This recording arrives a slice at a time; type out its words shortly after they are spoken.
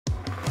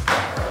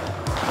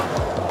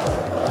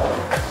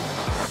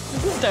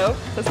dope.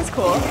 This is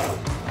cool.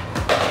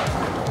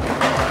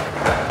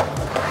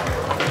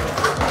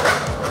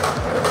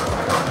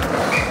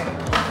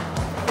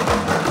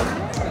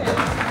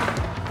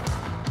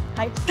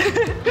 Hi.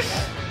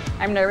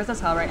 I'm nervous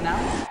as hell right now.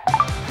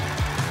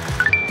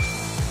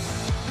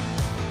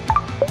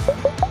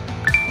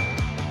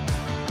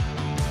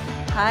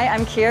 Hi,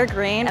 I'm Kiera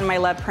Green, and my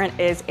love print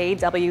is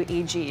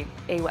AWEG,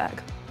 AWEG.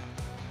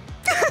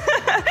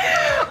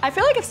 I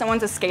feel like if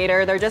someone's a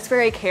skater, they're just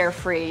very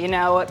carefree, you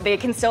know? They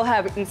can still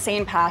have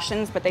insane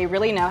passions, but they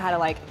really know how to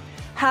like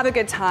have a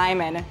good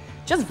time and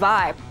just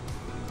vibe.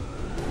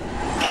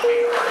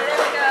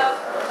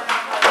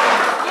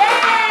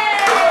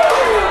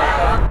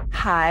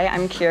 Hi,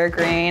 I'm Kiera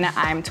Green.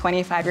 I'm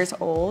 25 years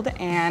old,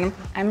 and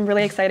I'm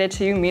really excited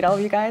to meet all of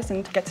you guys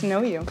and to get to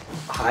know you.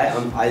 Hi,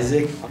 I'm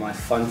Isaac. My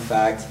fun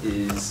fact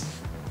is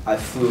I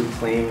flew a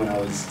plane when I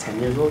was 10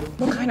 years old.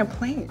 What kind of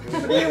plane?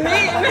 What do you mean?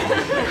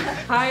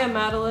 Hi, I'm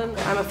Madeline.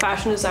 I'm a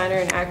fashion designer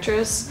and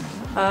actress.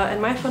 And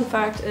my fun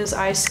fact is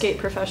I skate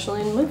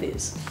professionally in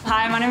movies.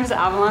 Hi, my name is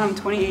Avalon. I'm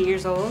 28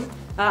 years old.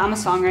 I'm a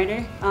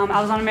songwriter.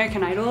 I was on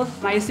American Idol.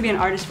 I used to be an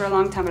artist for a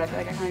long time, but I feel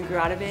like I kind of grew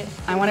out of it.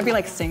 I want to be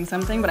like sing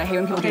something, but I hate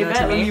when people do that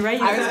to let me. me write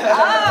you.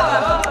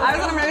 I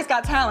was on America's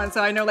Got Talent,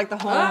 so I know like the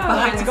whole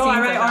behind the scenes. I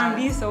write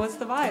R&B, so what's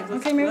the vibe?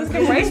 Okay, maybe we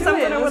can write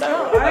something or whatever.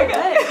 All right,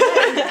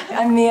 good.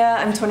 I'm Mia.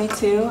 I'm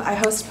 22. I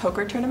host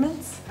poker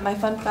tournaments. My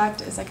fun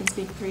fact is I can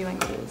speak 3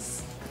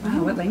 languages.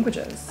 Wow, what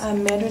languages?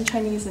 Mandarin,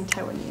 Chinese, and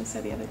Taiwanese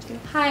are the other 2.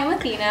 Hi, I'm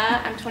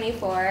Athena. I'm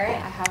 24. I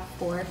have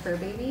 4 fur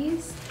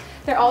babies.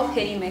 They're all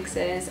pitty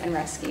mixes and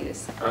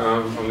rescues.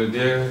 I'm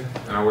Nadir,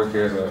 and I work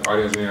here as an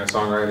audio engineer and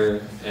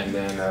songwriter. And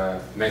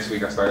then next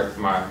week I start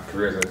my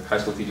career as a high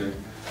school teacher.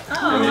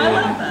 Oh, and then,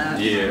 I love that.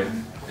 Yeah.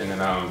 And then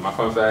my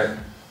fun fact,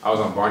 I was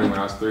on Barney when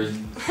I was 3.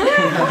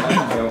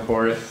 I'm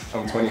Forrest.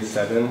 I'm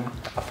 27.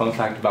 A fun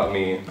fact about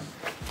me,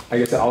 I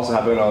guess it also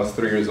happened when I was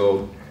 3 years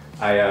old.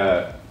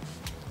 I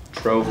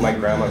drove my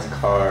grandma's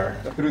car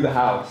through the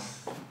house.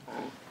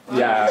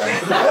 Yeah.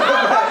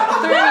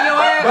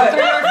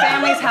 through your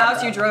family's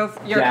house, you drove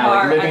your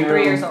car like at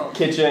 3 years old.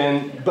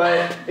 Kitchen,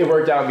 but it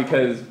worked out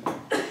because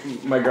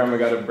my grandma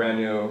got a brand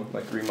new,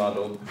 like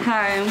remodeled.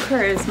 Hi, I'm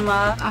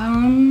Charisma.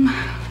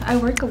 I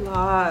work a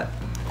lot.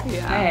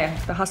 Yeah. Hey,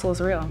 the hustle is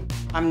real.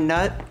 I'm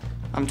Nut.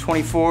 I'm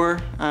 24.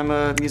 I'm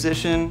a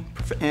musician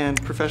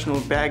and professional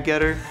bag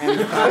getter. And,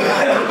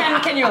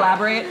 can you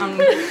elaborate on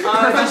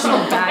professional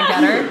bag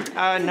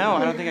getter? No,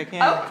 I don't think I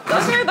can. Oh,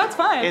 okay, that's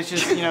fine. It's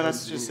just, you know,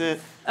 that's just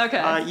it.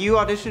 Okay. You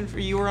auditioned for,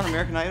 you were on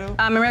American Idol?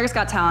 America's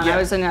Got Talent. Yeah. I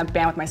was in a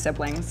band with my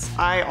siblings.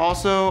 I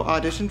also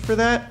auditioned for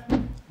that,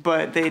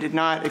 but they did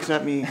not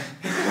accept me.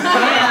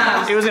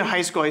 Yeah. It was in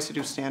high school. I used to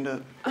do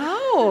stand-up.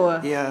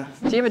 Oh. Yeah.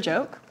 Do you have a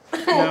joke?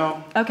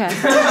 No. Okay.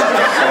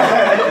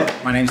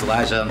 My name's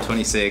Elijah, I'm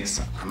 26.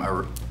 I'm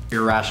an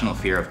irrational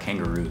fear of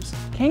kangaroos.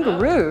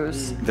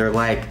 Kangaroos? They're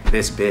like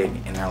this big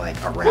and they're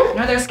like a rat.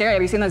 No, they're scary.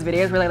 Have you seen those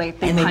videos where they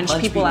punch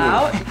people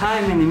out?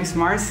 Hi, my name is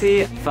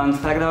Marcy. Fun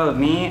fact about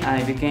me,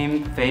 I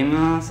became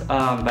famous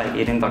by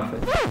eating dog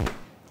food.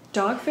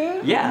 Dog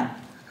food? Yeah.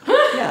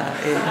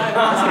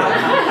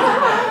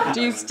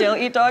 Do you still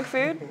eat dog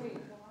food?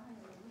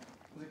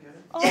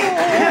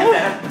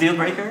 Oh. Deal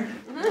breaker?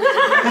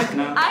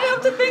 No. I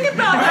have to think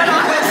about that,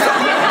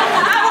 honestly.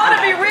 I want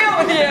to be real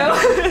with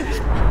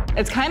you.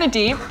 It's kind of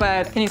deep,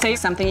 but can you say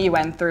something you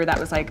went through that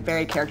was like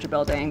very character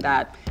building,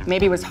 that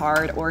maybe was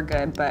hard or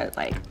good, but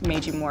like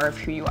made you more of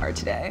who you are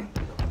today?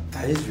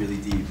 That is really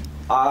deep.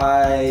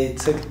 I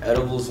took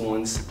edibles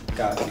once,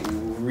 got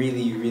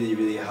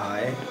really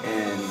high,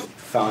 and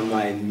found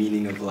my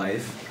meaning of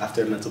life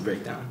after a mental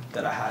breakdown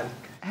that I had.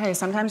 Hey,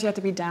 sometimes you have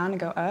to be down to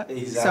go up.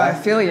 Exactly. So I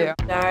feel you.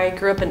 I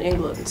grew up in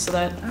England, so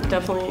that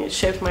definitely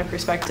shaped my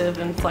perspective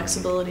and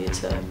flexibility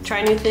to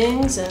try new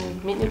things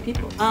and meet new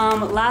people.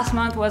 Last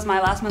month was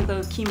my last month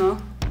of chemo.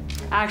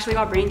 I actually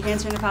got brain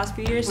cancer in the past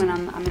few years when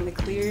I'm in the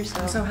clear, so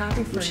I'm so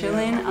happy for I'm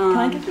chilling. you. Can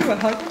I give you a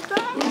hug with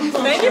that?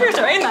 Thank you for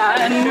doing that.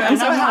 And I'm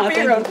so happy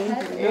you're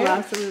okay. No,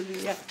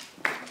 absolutely, yeah.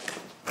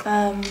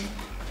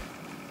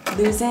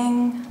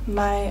 Losing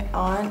my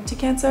aunt to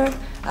cancer,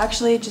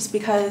 actually, just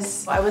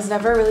because I was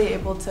never really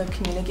able to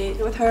communicate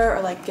with her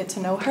or like get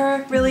to know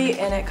her really,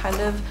 and it kind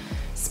of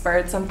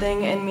spurred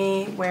something in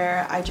me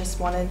where I just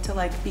wanted to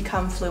like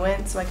become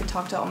fluent so I could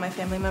talk to all my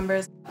family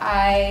members.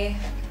 I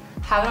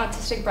have an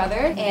autistic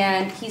brother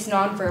and he's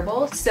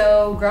nonverbal.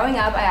 So growing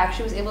up, I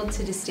actually was able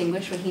to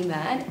distinguish when he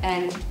meant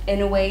and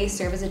in a way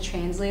serve as a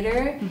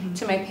translator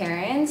to my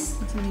parents.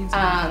 That's amazing.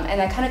 And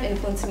that kind of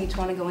influenced me to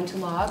want to go into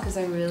law because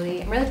I'm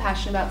really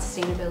passionate about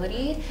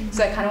sustainability.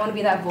 So I kind of want to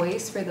be that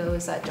voice for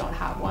those that don't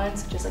have one,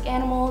 such as like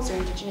animals or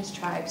indigenous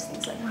tribes,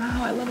 things like that.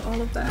 Wow, I love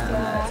all of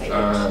that.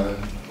 Yeah.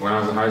 When I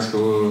was in high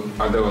school,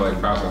 I dealt with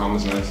like bouts of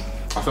homelessness.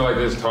 I feel like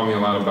this taught me a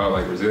lot about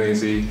like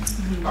resiliency.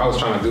 I was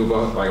trying to do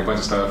like a bunch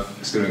of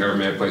stuff, student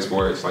government, play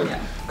sports, like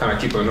kind of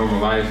keep a normal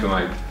life and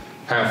like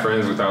have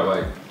friends without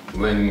like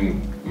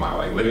letting my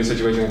like living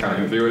situation kind of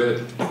interfere with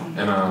it.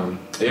 And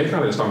it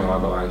kind of just taught me a lot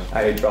about life.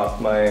 I dropped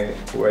my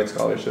full ride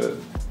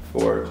scholarship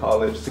for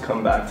college to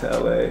come back to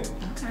LA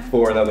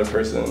for another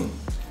person.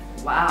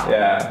 Wow.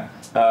 Yeah.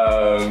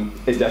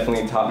 It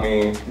definitely taught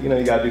me, you know,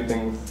 you gotta do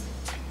things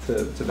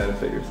to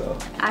benefit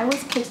yourself. I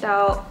was kicked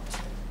out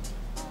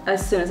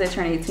as soon as I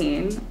turned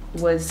 18,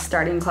 was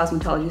starting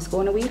cosmetology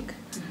school in a week,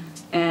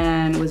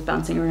 and was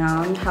bouncing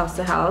around house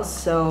to house.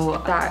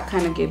 So that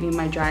kind of gave me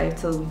my drive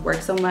to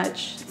work so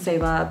much,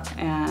 save up,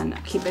 and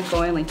keep it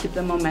going, like keep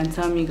the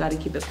momentum. You gotta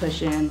keep it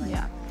pushing.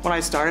 Yeah. When I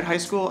started high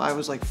school, I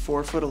was like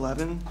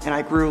 4'11", and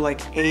I grew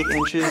like 8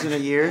 inches in a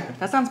year.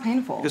 That sounds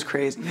painful. It was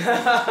crazy.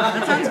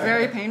 That sounds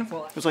very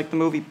painful. It was like the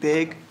movie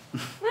Big. You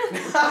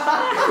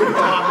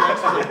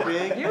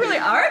really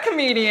are a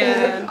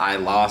comedian. I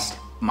lost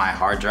my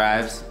hard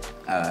drives.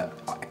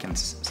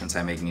 Since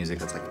I make music,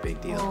 that's like a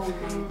big deal.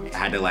 I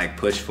had to like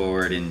push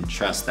forward and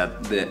trust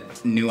that the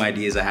new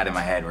ideas I had in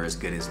my head were as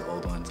good as the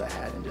old ones I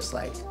had, and just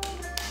like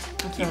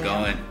keep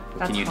going.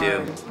 What can you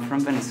do? I'm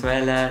from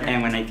Venezuela,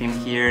 and when I came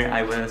here,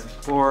 I was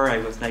poor. I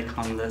was like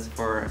homeless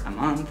for a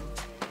month.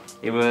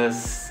 It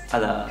was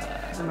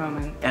a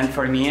moment. And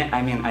for me,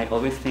 I mean, I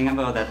always think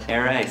about that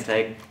era. It's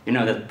like, you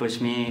know, that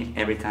pushed me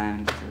every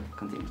time to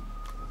continue.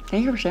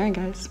 Thank you for sharing,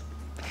 guys.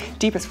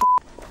 Deep as f.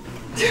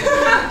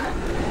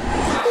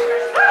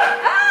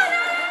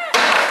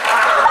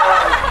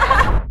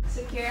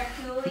 Secure,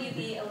 who will you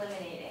be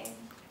eliminating?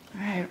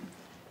 All right.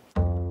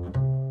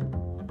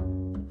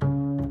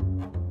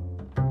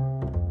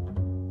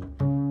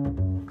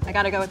 I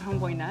gotta go with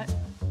Homeboy Nut.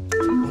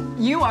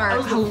 You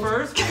are the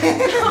first.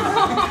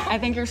 I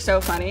think you're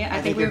so funny.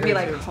 I think we would be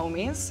like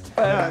homies.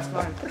 Yeah, it's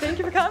fine. Thank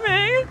you for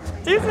coming.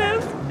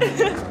 Deuces.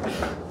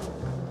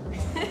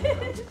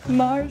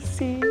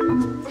 Marcy.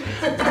 I'm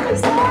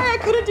sorry, I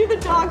couldn't do the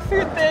dog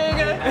food thing.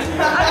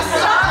 I'm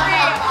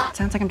sorry.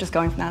 Sounds like I'm just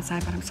going from that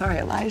side, but I'm sorry,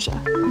 Elijah.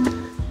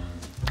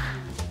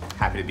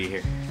 Happy to be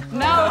here.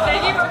 No,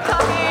 thank you for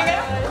coming.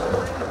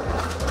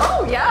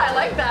 Oh yeah, I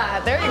like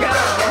that. There you go.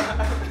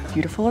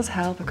 Beautiful as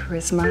hell, but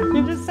charisma.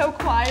 You're just so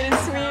quiet and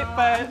sweet,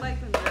 but...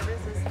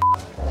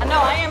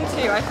 No, I am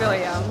too, I feel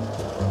you.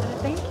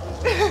 Thank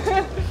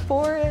you.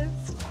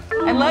 Forrest.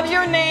 I love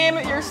your name,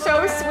 you're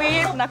so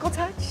sweet. Knuckle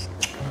touch.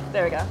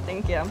 There we go,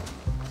 thank you.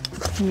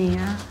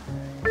 Mia.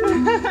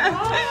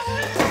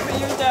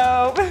 You're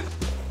dope.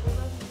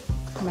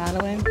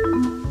 Madeline.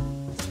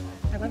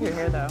 I love your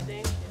hair though.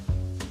 Thank you.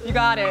 You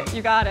got it,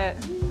 you got it.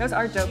 Those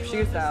are dope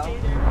shoes though.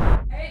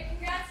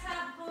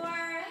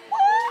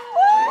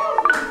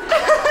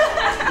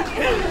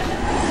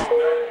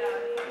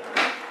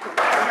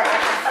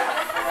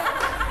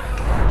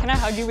 Can I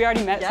hug you? We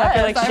already met, so I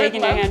feel like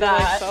shaking your hand is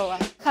like so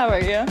long. How are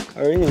you?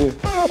 How are you?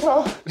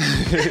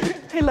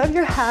 I love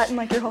your hat and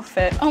like your whole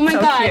fit. Oh my so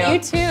god, cute. you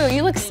too.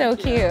 You look so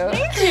cute.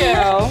 Thank you.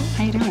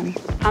 How you doing?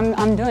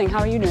 I'm doing. How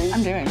are you doing?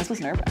 I'm doing. This was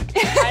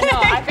nerve-wracking. I know.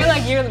 I feel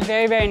like you're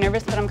very, very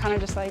nervous, but I'm kind of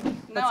just like,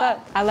 what's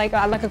up? I like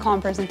a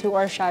calm person too,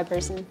 or a shy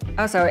person.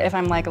 Oh, so if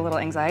I'm like a little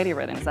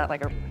anxiety-ridden, is that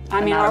like a?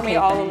 I mean, aren't we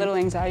all a little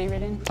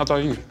anxiety-ridden? How tall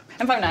are you?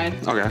 I'm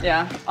 5'9". Okay.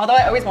 Yeah. Although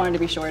I always wanted to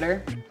be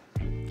shorter.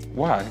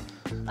 Why?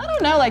 I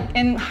don't know, like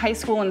in high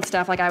school and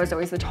stuff, like I was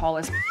always the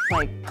tallest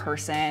like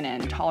person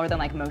and taller than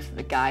like most of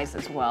the guys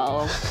as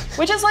well,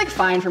 which is like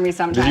fine for me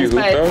sometimes. Did you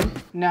but hoop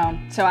though? No,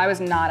 so I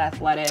was not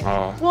athletic.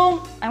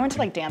 Well, I went to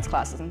like dance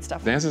classes and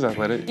stuff. Dance is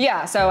athletic?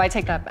 Yeah, so I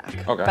take that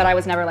back. Okay. But I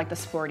was never like the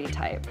sporty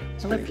type.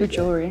 I love your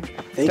jewelry.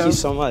 Thank you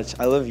so much.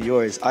 I love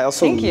yours. I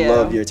also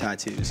love your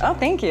tattoos. Oh,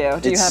 thank you.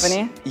 Do you have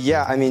any?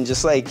 Yeah, I mean,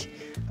 just like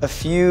a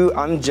few.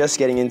 I'm just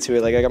getting into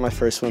it. Like I got my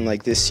first one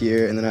like this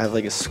year, and then I have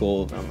like a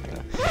skull. Oh my god.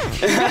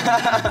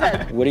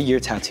 What do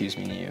your tattoos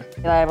mean to you?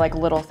 I have like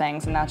little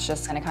things, and that's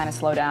just gonna kind of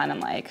slow down and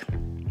like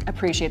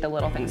appreciate the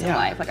little things in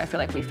life. Like I feel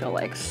like we feel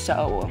like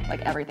so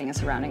like everything is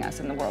surrounding us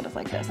and the world is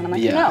like this, and I'm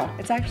like, no,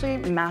 it's actually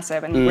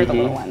massive, and we're the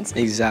little ones.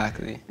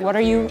 Exactly. What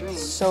are you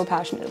so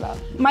passionate about?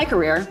 My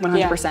career,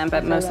 100%,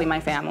 but mostly my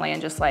family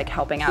and just like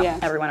helping out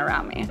everyone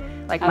around me.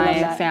 Like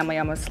my family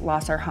almost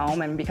lost our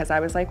home, and because I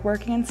was like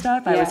working and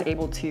stuff, I was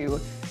able to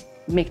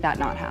make that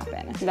not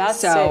happen. That's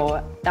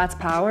so sick. That's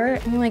power.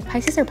 I mean, like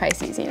Pisces are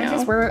Pisces, you know?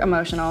 Because we're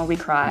emotional, we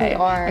cry. We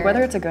are. Like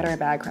whether it's a good or a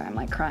bad cry, I'm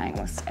like crying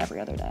almost every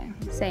other day.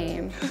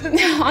 Same.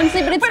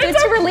 Honestly, but it's good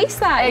to release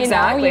that,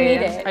 exactly. You know? You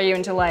need it. Are you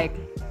into like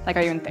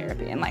are you in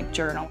therapy and like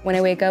journal? When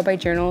I wake up, I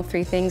journal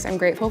 3 things I'm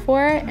grateful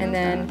for, and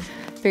then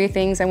 3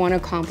 things I want to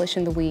accomplish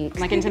in the week.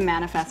 I'm like into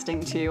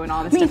manifesting too and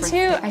all this Me different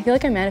too. stuff. I feel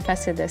like I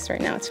manifested this right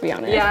now, to be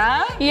honest.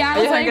 Yeah? Yeah,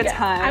 I was like, a good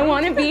time? I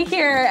want to be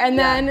here, and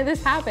then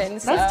this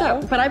happens. That's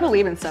dope. But I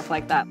believe in stuff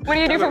like that. What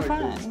do you do for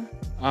fun?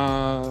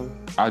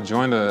 I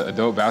joined the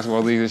adult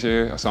basketball league this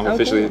year, so I'm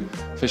officially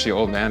an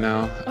old man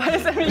now. Why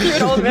does that mean you're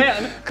an old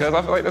man? Because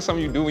I feel like that's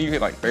something you do when you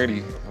hit like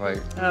 30. Like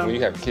when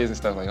you have kids and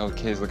stuff, like, oh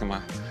kids, look at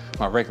my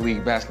rec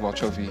league basketball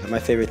trophy. My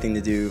favorite thing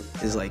to do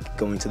is like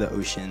going to the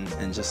ocean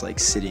and just like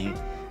sitting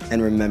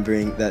and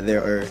remembering that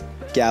there are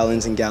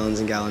gallons and gallons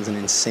and gallons, an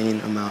insane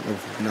amount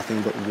of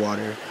nothing but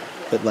water.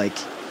 But like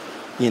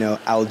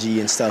algae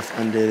and stuff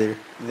under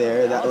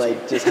there that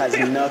like just has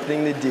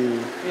nothing to do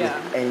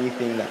with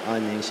anything that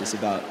I'm anxious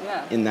about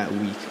in that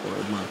week or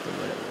month or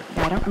whatever.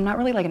 Yeah, I'm not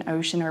really like an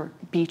ocean or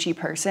beachy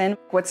person.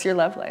 What's your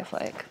love life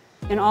like?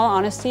 In all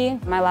honesty,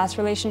 my last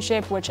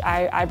relationship, which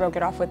I broke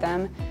it off with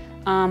them,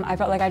 I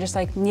felt like I just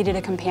like needed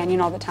a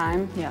companion all the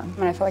time. Yeah.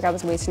 And I felt like I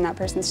was wasting that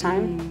person's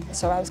time.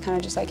 So I was kind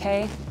of just like,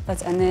 hey,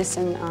 let's end this.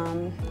 And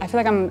I feel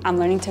like I'm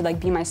learning to like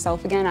be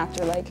myself again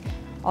after like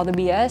all the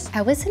BS.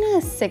 I was in a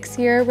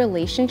 6-year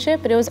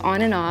relationship, but it was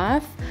on and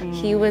off.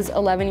 He was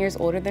 11 years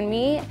older than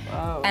me.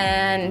 Whoa.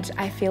 And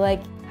I feel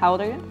like... How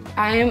old are you?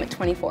 I'm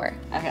 24.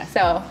 Okay.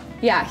 So,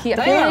 yeah, I feel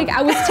like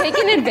I was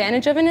taken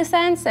advantage of in a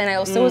sense, and I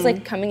also was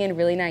like coming in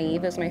really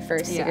naive. It was my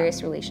first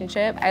serious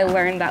relationship. I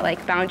learned that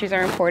like boundaries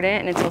are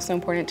important, and it's also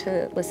important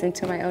to listen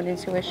to my own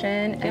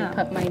intuition and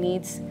put my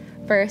needs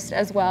first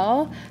as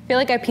well. I feel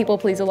like I people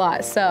please a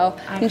lot, so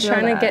I'm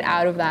trying to get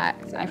out of that.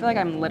 I feel like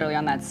I'm literally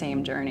on that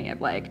same journey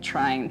of like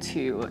trying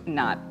to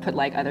not put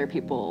like other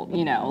people,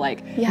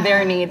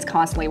 their needs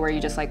constantly, where you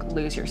just like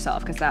lose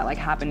yourself, because that like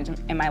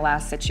happened in my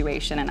last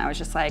situation, and I was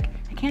just like,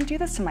 I can't do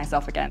this to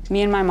myself again.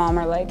 Me and my mom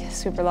are like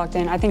super locked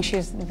in. I think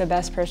she's the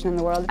best person in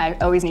the world. I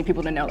always need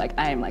people to know like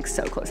I am like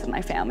so close with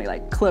my family,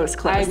 like close.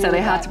 So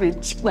they have to be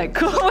like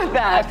cool with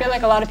that. I feel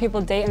like a lot of people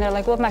date and they're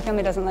like, well, if my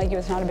family doesn't like you,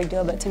 it's not a big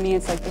deal. But to me,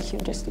 it's like the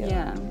hugest deal.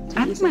 Yeah.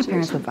 I think my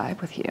parents would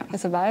vibe with you.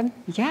 It's a vibe?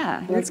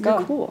 Yeah. Let's go.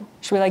 You're cool.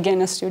 Should we like get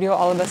in a studio,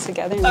 all of us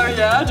together? Oh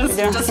yeah, just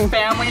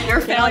family,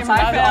 your family, my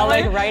family. I'll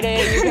like write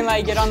it. You can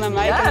like get on the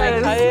mic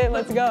and like cut it.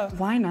 Let's go.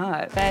 Why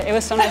not? But it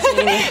was so nice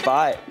meeting you.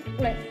 Bye.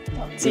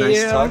 Nice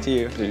to talk to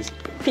you.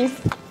 Peace.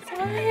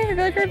 Sorry, I feel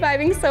like we're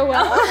vibing so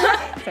well.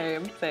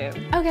 Same.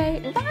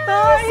 Okay,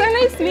 bye. So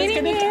nice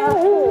meeting you.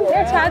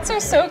 Your tats are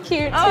so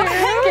cute too.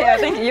 Oh,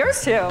 thank you.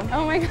 Yours too.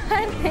 Oh my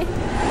god.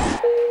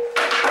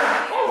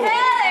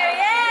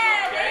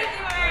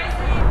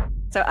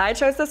 So I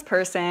chose this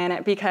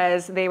person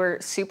because they were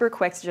super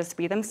quick to just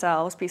be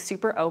themselves, be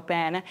super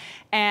open,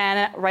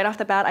 and right off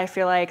the bat, I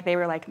feel like they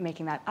were like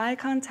making that eye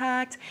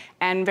contact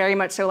and very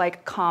much so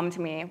like calmed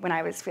me when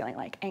I was feeling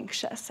like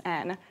anxious,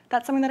 and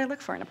that's something that I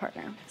look for in a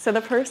partner. So the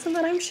person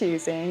that I'm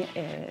choosing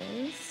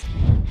is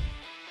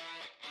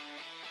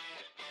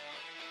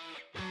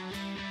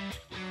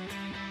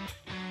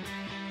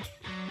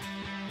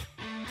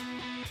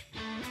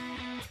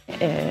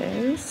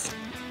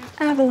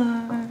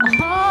Avalon.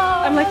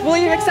 I'm like, will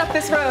you accept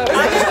this rose?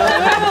 I just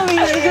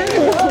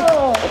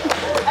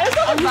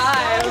got the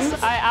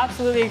vibes. I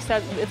absolutely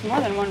accept. It's more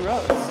than one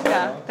rose.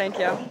 Yeah, thank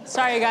you.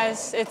 Sorry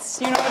guys,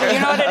 it's you know what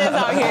it is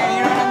out here.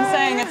 You know what I'm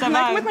saying? It's a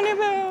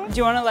vibe. Do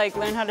you want to like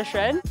learn how to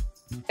shred?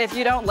 If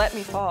you don't let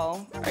me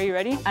fall. Are you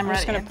ready? I'm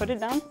just gonna put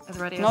it down. As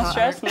ready no as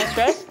stress, no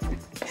stress.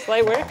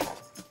 Slight work.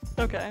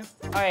 Okay.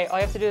 All right, all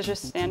you have to do is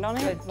just stand on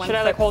it. One Should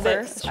I like hold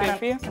first? it straight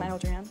for you? Can I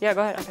hold your hand? Yeah,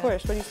 go ahead. Okay. Of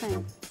course. What are you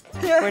saying?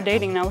 We're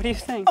dating now. What are you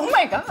saying? Oh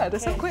my god,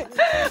 that's so quick.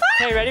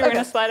 Okay, ready? We're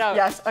gonna slide out.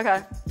 Yes,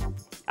 okay.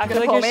 I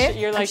feel like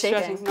you're like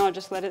shaking. stressing. No,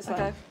 just let it slide.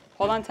 Okay.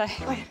 Hold on tight.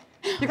 Wait.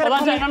 Hold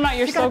on tight. No,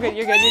 you're so good.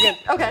 You're good.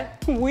 Okay.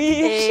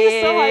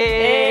 She's so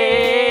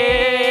hard.